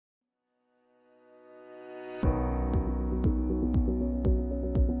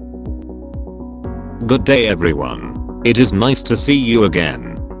Good day everyone. It is nice to see you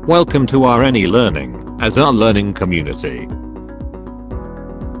again. Welcome to our Any Learning, as our learning community.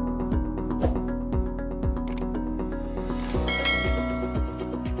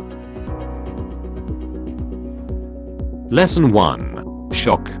 Lesson 1.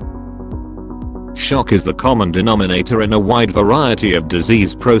 Shock. Shock is the common denominator in a wide variety of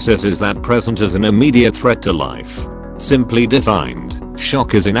disease processes that present as an immediate threat to life. Simply defined,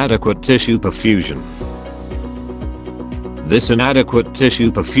 shock is inadequate tissue perfusion. This inadequate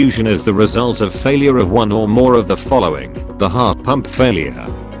tissue perfusion is the result of failure of one or more of the following: the heart pump failure,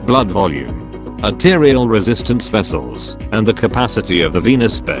 blood volume, arterial resistance vessels, and the capacity of the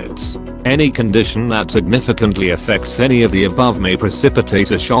venous beds. Any condition that significantly affects any of the above may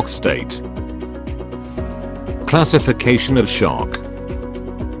precipitate a shock state. Classification of shock.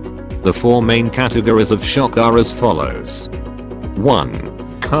 The four main categories of shock are as follows.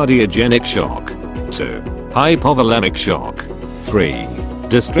 1. Cardiogenic shock. 2. Hypovolemic shock. 3.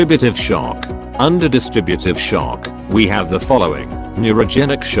 Distributive shock. Under distributive shock, we have the following: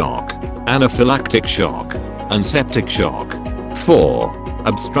 neurogenic shock, anaphylactic shock, and septic shock. 4.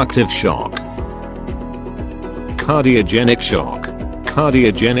 Obstructive shock. Cardiogenic shock.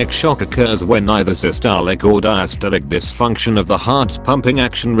 Cardiogenic shock occurs when either systolic or diastolic dysfunction of the heart's pumping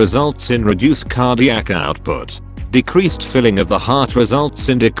action results in reduced cardiac output. Decreased filling of the heart results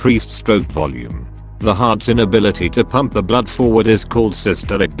in decreased stroke volume. The heart's inability to pump the blood forward is called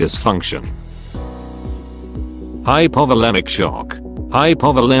systolic dysfunction. Hypovolemic shock.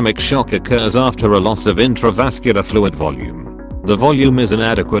 Hypovolemic shock occurs after a loss of intravascular fluid volume. The volume is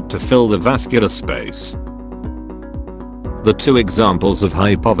inadequate to fill the vascular space. The two examples of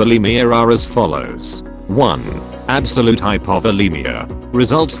hypovolemia are as follows. 1. Absolute hypovolemia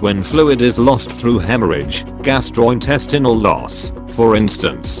results when fluid is lost through hemorrhage, gastrointestinal loss, for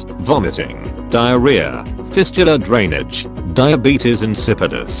instance, vomiting, diarrhea, fistula drainage, diabetes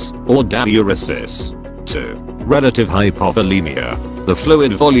insipidus, or diuresis. 2. Relative hypovolemia. The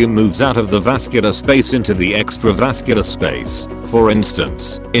fluid volume moves out of the vascular space into the extravascular space, for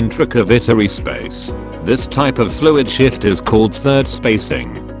instance, intracavitary space. This type of fluid shift is called third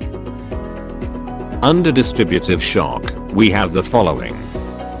spacing. Under distributive shock, we have the following.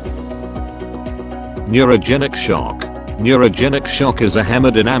 Neurogenic shock. Neurogenic shock is a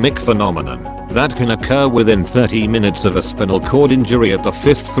hemodynamic phenomenon that can occur within 30 minutes of a spinal cord injury at the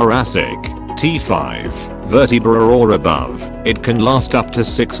 5th thoracic, T5, vertebra or above. It can last up to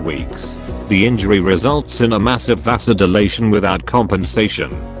 6 weeks. The injury results in a massive vasodilation without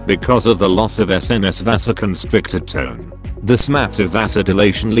compensation because of the loss of SNS vasoconstrictor tone. This massive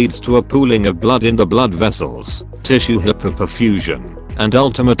vasodilation leads to a pooling of blood in the blood vessels, tissue hypoperfusion, and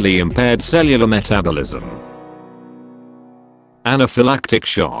ultimately impaired cellular metabolism. Anaphylactic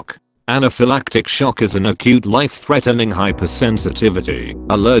shock. Anaphylactic shock is an acute life-threatening hypersensitivity,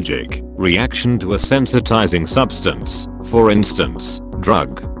 allergic, reaction to a sensitizing substance, for instance,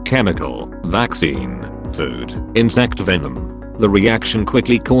 drug, chemical, vaccine, food, insect venom. The reaction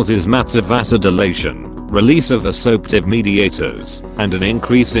quickly causes massive vasodilation, release of vasoactive mediators, and an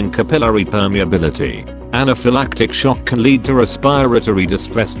increase in capillary permeability. Anaphylactic shock can lead to respiratory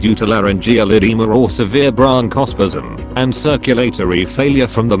distress due to laryngeal edema or severe bronchospasm, and circulatory failure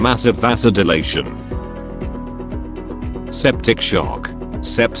from the massive vasodilation. Septic shock.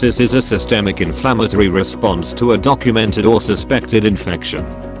 Sepsis is a systemic inflammatory response to a documented or suspected infection.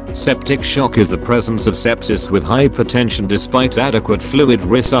 Septic shock is the presence of sepsis with hypertension despite adequate fluid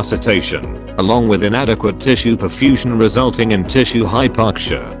resuscitation, along with inadequate tissue perfusion resulting in tissue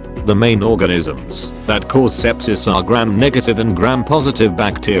hypoxia. The main organisms that cause sepsis are gram-negative and gram-positive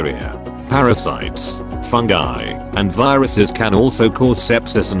bacteria. Parasites, fungi, and viruses can also cause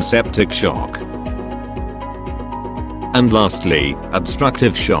sepsis and septic shock. And lastly,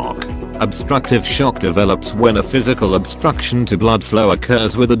 obstructive shock. Obstructive shock develops when a physical obstruction to blood flow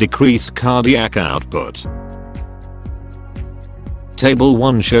occurs with a decreased cardiac output. Table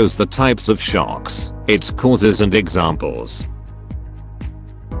 1 shows the types of shocks, its causes and examples.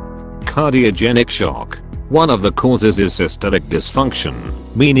 Cardiogenic shock. One of the causes is systolic dysfunction,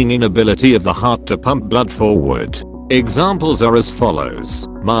 meaning inability of the heart to pump blood forward. Examples are as follows: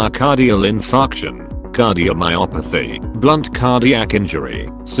 myocardial infarction, cardiomyopathy, blunt cardiac injury,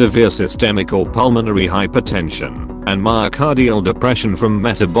 severe systemic or pulmonary hypertension, and myocardial depression from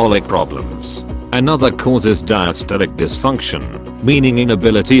metabolic problems. Another cause is diastolic dysfunction, meaning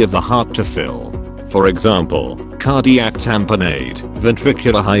inability of the heart to fill. For example, cardiac tamponade,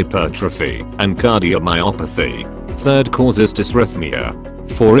 ventricular hypertrophy, and cardiomyopathy. Third cause is dysrhythmia.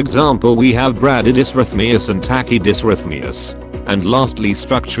 For example, we have bradydysrhythmias and tachydysrhythmias. And lastly,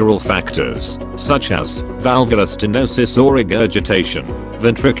 structural factors, such as valvular stenosis or regurgitation,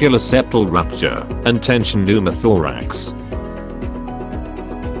 ventricular septal rupture, and tension pneumothorax.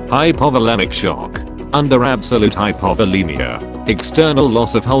 Hypovolemic shock. Under absolute hypovolemia, external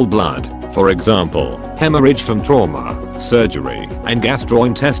loss of whole blood, for example, hemorrhage from trauma, surgery, and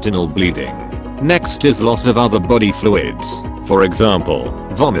gastrointestinal bleeding. Next is loss of other body fluids, for example,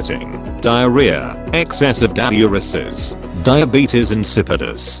 vomiting, diarrhea, excessive diuresis, diabetes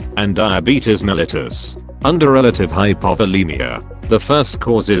insipidus, and diabetes mellitus. Under relative hypovolemia, the first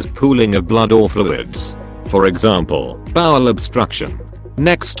cause is pooling of blood or fluids, for example, bowel obstruction.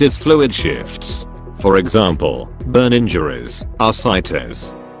 Next is fluid shifts, for example, burn injuries,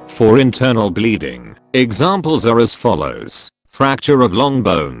 ascites. For internal bleeding, examples are as follows: fracture of long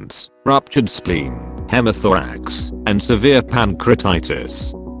bones, ruptured spleen, hemothorax, and severe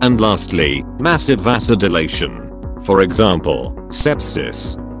pancreatitis. And lastly, massive vasodilation, for example,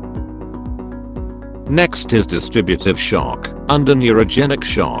 sepsis. Next is distributive shock. Under neurogenic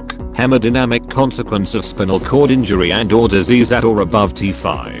shock, hemodynamic consequence of spinal cord injury and/or disease at or above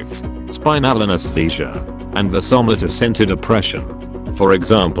T5, spinal anesthesia, and vasomotor-centered depression. For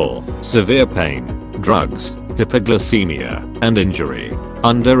example, severe pain, drugs, hypoglycemia, and injury.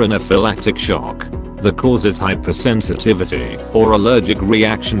 Under anaphylactic shock, the cause is hypersensitivity or allergic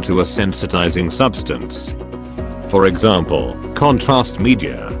reaction to a sensitizing substance. For example, contrast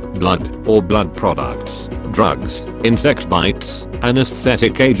media, blood or blood products, drugs, insect bites,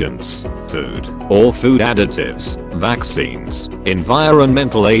 anesthetic agents, food or food additives, vaccines,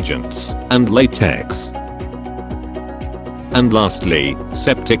 environmental agents, and latex. And lastly,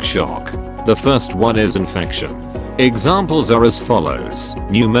 septic shock. The first one is infection. Examples are as follows: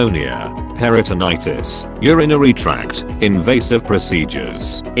 pneumonia, peritonitis, urinary tract, invasive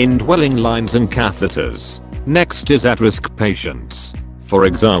procedures, indwelling lines and catheters. Next is at-risk patients. For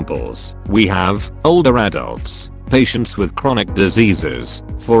examples, we have older adults, patients with chronic diseases,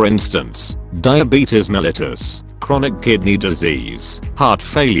 for instance, diabetes mellitus, chronic kidney disease, heart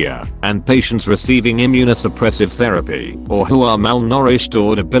failure, and patients receiving immunosuppressive therapy or who are malnourished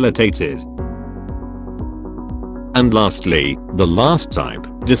or debilitated. And lastly, the last type,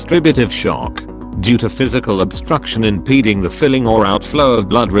 distributive shock. Due to physical obstruction impeding the filling or outflow of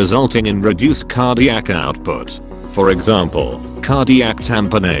blood resulting in reduced cardiac output. For example, cardiac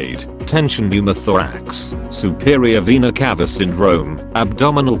tamponade, tension pneumothorax, superior vena cava syndrome,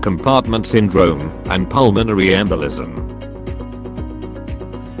 abdominal compartment syndrome, and pulmonary embolism.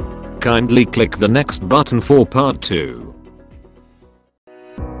 Kindly click the next button for part 2.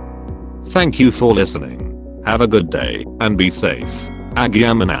 Thank you for listening. Have a good day and be safe.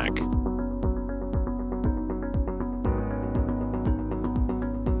 Agyamanag.